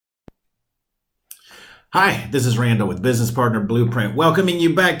Hi, this is Randall with Business Partner Blueprint, welcoming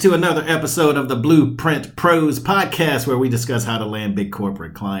you back to another episode of the Blueprint Pros podcast, where we discuss how to land big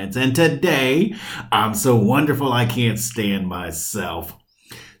corporate clients. And today, I'm so wonderful I can't stand myself.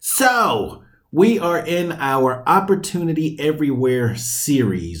 So, we are in our Opportunity Everywhere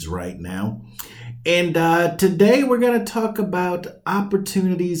series right now. And today we're going to talk about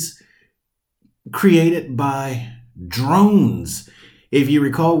opportunities created by drones. If you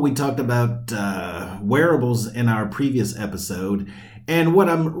recall, we talked about wearables in our previous episode. And what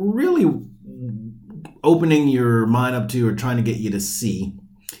I'm really opening your mind up to or trying to get you to see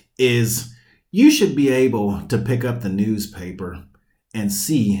is you should be able to pick up the newspaper and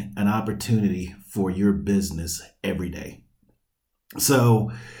see an opportunity for your business every day.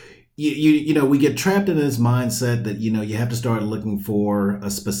 So, we get trapped in this mindset that, you have to start looking for a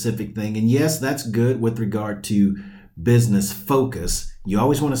specific thing. And yes, that's good with regard to business focus. You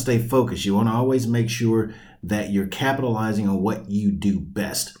always want to stay focused. You want to always make sure that you're capitalizing on what you do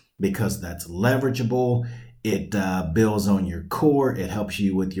best, because that's leverageable. It builds on your core. It helps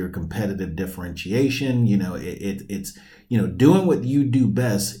you with your competitive differentiation. It's doing what you do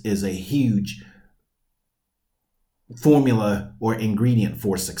best is a huge formula or ingredient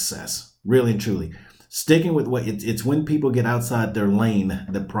for success, really and truly. Sticking with what it's when people get outside their lane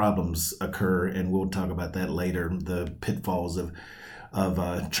that problems occur, and we'll talk about that later, the pitfalls of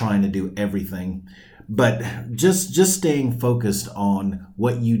trying to do everything. But just staying focused on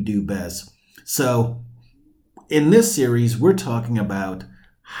what you do best. So in this series, we're talking about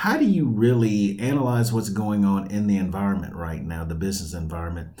how do you really analyze what's going on in the environment right now, the business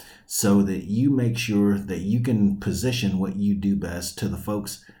environment, so that you make sure that you can position what you do best to the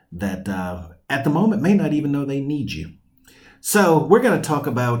folks that at the moment may not even know they need you. So we're going to talk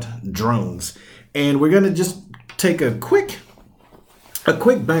about drones, and we're going to just take a quick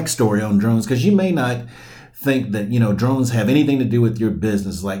backstory on drones, because you may not think that drones have anything to do with your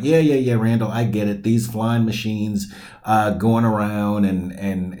business. Like, yeah, Randall, I get it. These flying machines going around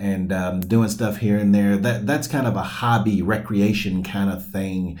and doing stuff here and there. That's kind of a hobby, recreation kind of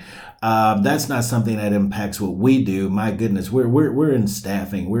thing. That's not something that impacts what we do. My goodness, we're in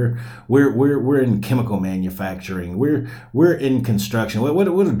staffing. We're in chemical manufacturing. We're in construction. What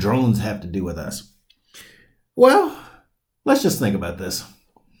do drones have to do with us? Well, let's just think about this.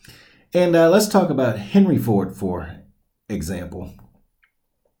 And let's talk about Henry Ford, for example.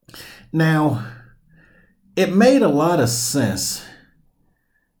 Now, it made a lot of sense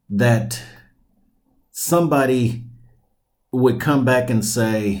that somebody would come back and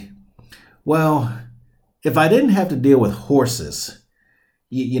say, well, if I didn't have to deal with horses,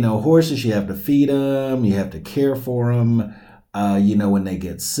 horses, you have to feed them, you have to care for them. When they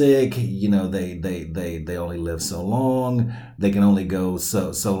get sick, they only live so long. They can only go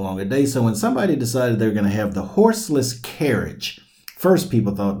so long a day. So when somebody decided they're going to have the horseless carriage, first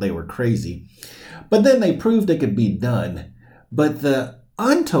people thought they were crazy, but then they proved it could be done. But the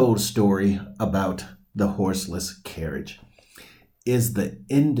untold story about the horseless carriage is the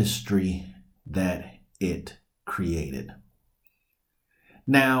industry that it created.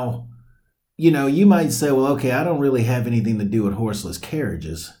 Now, you might say, well, okay, I don't really have anything to do with horseless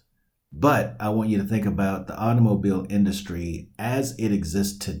carriages, but I want you to think about the automobile industry as it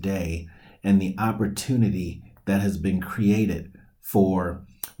exists today and the opportunity that has been created for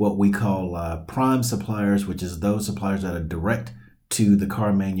what we call prime suppliers, which is those suppliers that are direct to the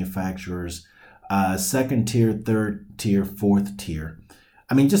car manufacturers, second tier, third tier, fourth tier.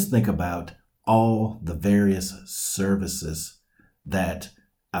 I mean, just think about all the various services that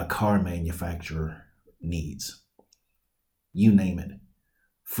a car manufacturer needs. You name it,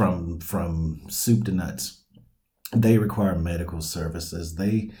 from soup to nuts. They require medical services.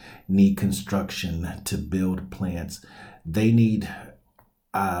 They need construction to build plants. They need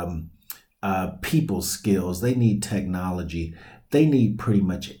people skills. They need technology. They need pretty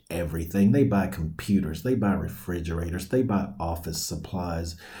much everything. They buy computers. They buy refrigerators. They buy office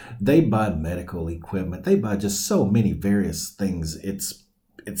supplies. They buy medical equipment. They buy just so many various things. It's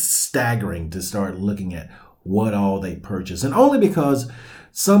staggering to start looking at what all they purchase. And only because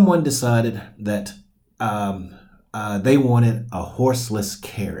someone decided that they wanted a horseless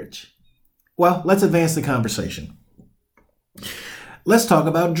carriage. Well, let's advance the conversation. Let's talk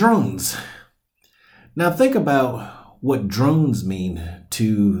about drones. Now think about what drones mean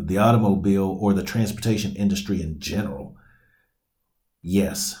to the automobile or the transportation industry in general.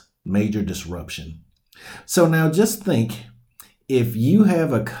 Yes, major disruption. So now just think, if you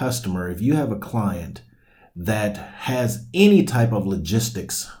have a customer, if you have a client that has any type of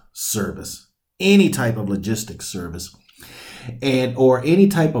logistics service, and or any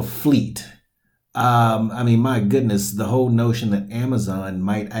type of fleet I mean, my goodness, the whole notion that Amazon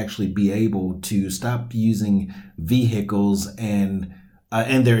might actually be able to stop using vehicles and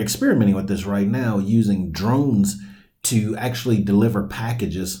they're experimenting with this right now using drones to actually deliver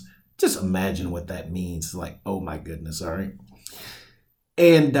packages. Just imagine what that means. Like, oh my goodness, all right.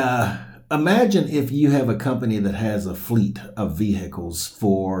 And imagine if you have a company that has a fleet of vehicles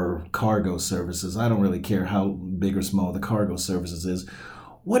for cargo services. I don't really care how big or small the cargo services is.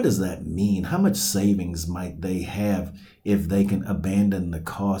 What does that mean? How much savings might they have if they can abandon the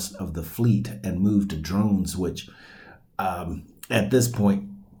cost of the fleet and move to drones, which at this point,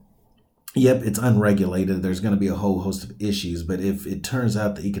 yep, it's unregulated. There's going to be a whole host of issues. But if it turns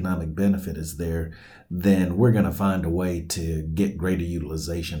out the economic benefit is there, then we're going to find a way to get greater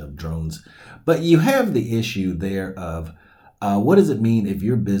utilization of drones. But you have the issue there of what does it mean if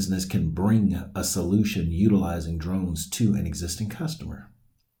your business can bring a solution utilizing drones to an existing customer?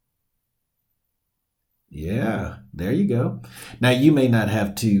 Yeah, there you go. Now you may not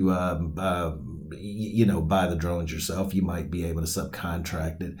have to, buy the drones yourself. You might be able to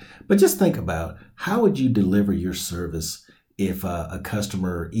subcontract it. But just think about how would you deliver your service if a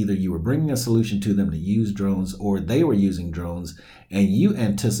customer, either you were bringing a solution to them to use drones or they were using drones and you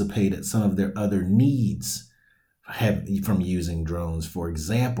anticipated some of their other needs from using drones. For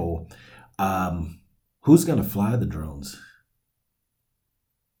example, who's going to fly the drones?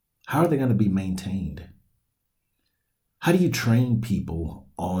 How are they going to be maintained? How do you train people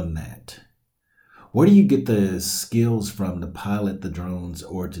on that? Where do you get the skills from to pilot the drones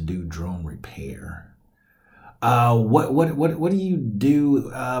or to do drone repair? What do you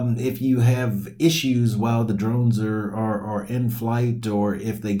do if you have issues while the drones are in flight, or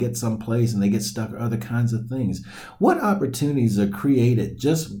if they get someplace and they get stuck, or other kinds of things? What opportunities are created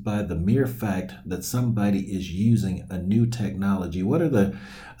just by the mere fact that somebody is using a new technology? What are the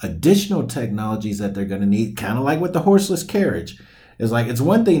additional technologies that they're going to need? Kind of like with the horseless carriage. It's like, it's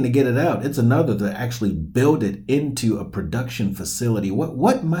one thing to get it out. It's another to actually build it into a production facility.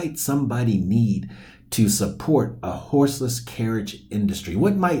 What might somebody need to support a horseless carriage industry?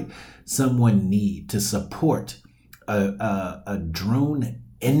 What might someone need to support a drone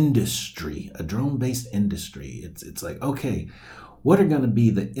industry, a drone-based industry? It's like, okay, what are going to be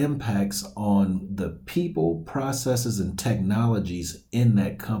the impacts on the people, processes, and technologies in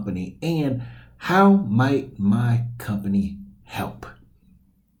that company? And how might my company help?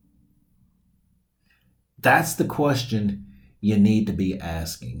 That's the question you need to be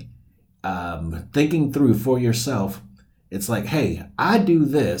asking. Thinking through for yourself, it's like, hey, I do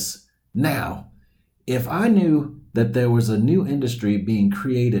this. Now, if I knew that there was a new industry being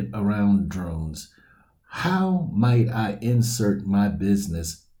created around drones, how might I insert my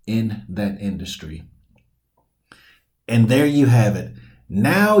business in that industry? And there you have it.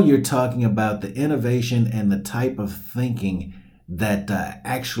 Now you're talking about the innovation and the type of thinking that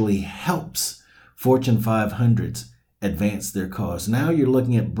actually helps Fortune 500s advance their cause. Now you're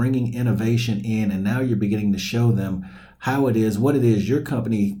looking at bringing innovation in, and now you're beginning to show them how it is, what it is your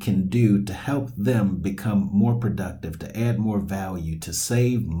company can do to help them become more productive, to add more value, to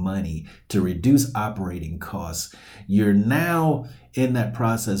save money, to reduce operating costs. You're now in that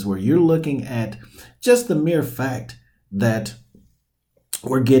process where you're looking at just the mere fact that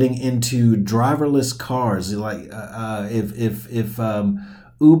we're getting into driverless cars. Like if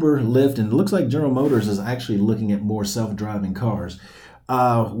Uber, Lyft, and it looks like General Motors is actually looking at more self-driving cars.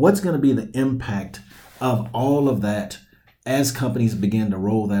 What's going to be the impact of all of that as companies begin to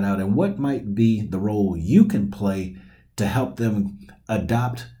roll that out? And what might be the role you can play to help them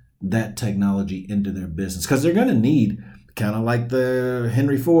adopt that technology into their business? Because they're going to need, kind of like the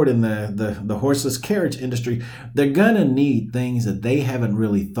Henry Ford and the horseless carriage industry, they're going to need things that they haven't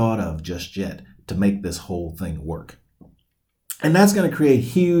really thought of just yet to make this whole thing work. And that's going to create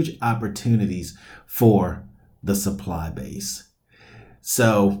huge opportunities for the supply base.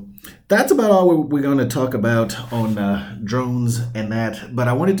 So that's about all we're going to talk about on drones and that. But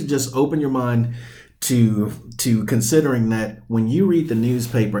I wanted to just open your mind to considering that when you read the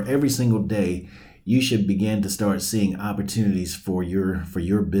newspaper every single day, you should begin to start seeing opportunities for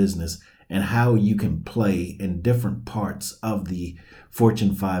your business and how you can play in different parts of the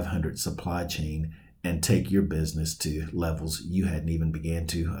Fortune 500 supply chain and take your business to levels you hadn't even began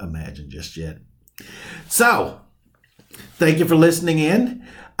to imagine just yet. So, thank you for listening in.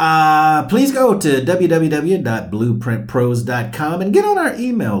 Please go to www.blueprintpros.com and get on our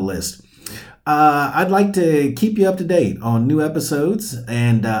email list. I'd like to keep you up to date on new episodes,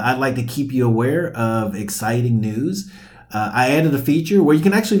 and I'd like to keep you aware of exciting news. I added a feature where you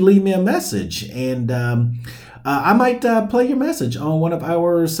can actually leave me a message, and I might play your message on one of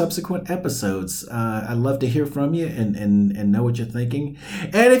our subsequent episodes. I'd love to hear from you and know what you're thinking.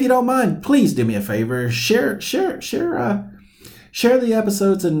 And if you don't mind, please do me a favor, share the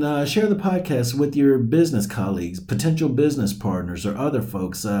episodes and share the podcast with your business colleagues, potential business partners, or other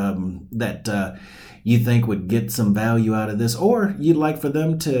folks that you think would get some value out of this, or you'd like for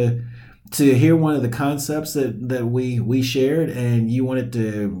them to hear one of the concepts that we shared, and you wanted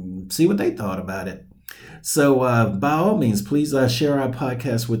to see what they thought about it. So by all means, please share our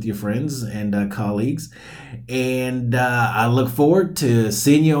podcast with your friends and colleagues. And I look forward to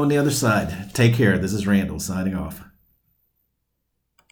seeing you on the other side. Take care. This is Randall signing off.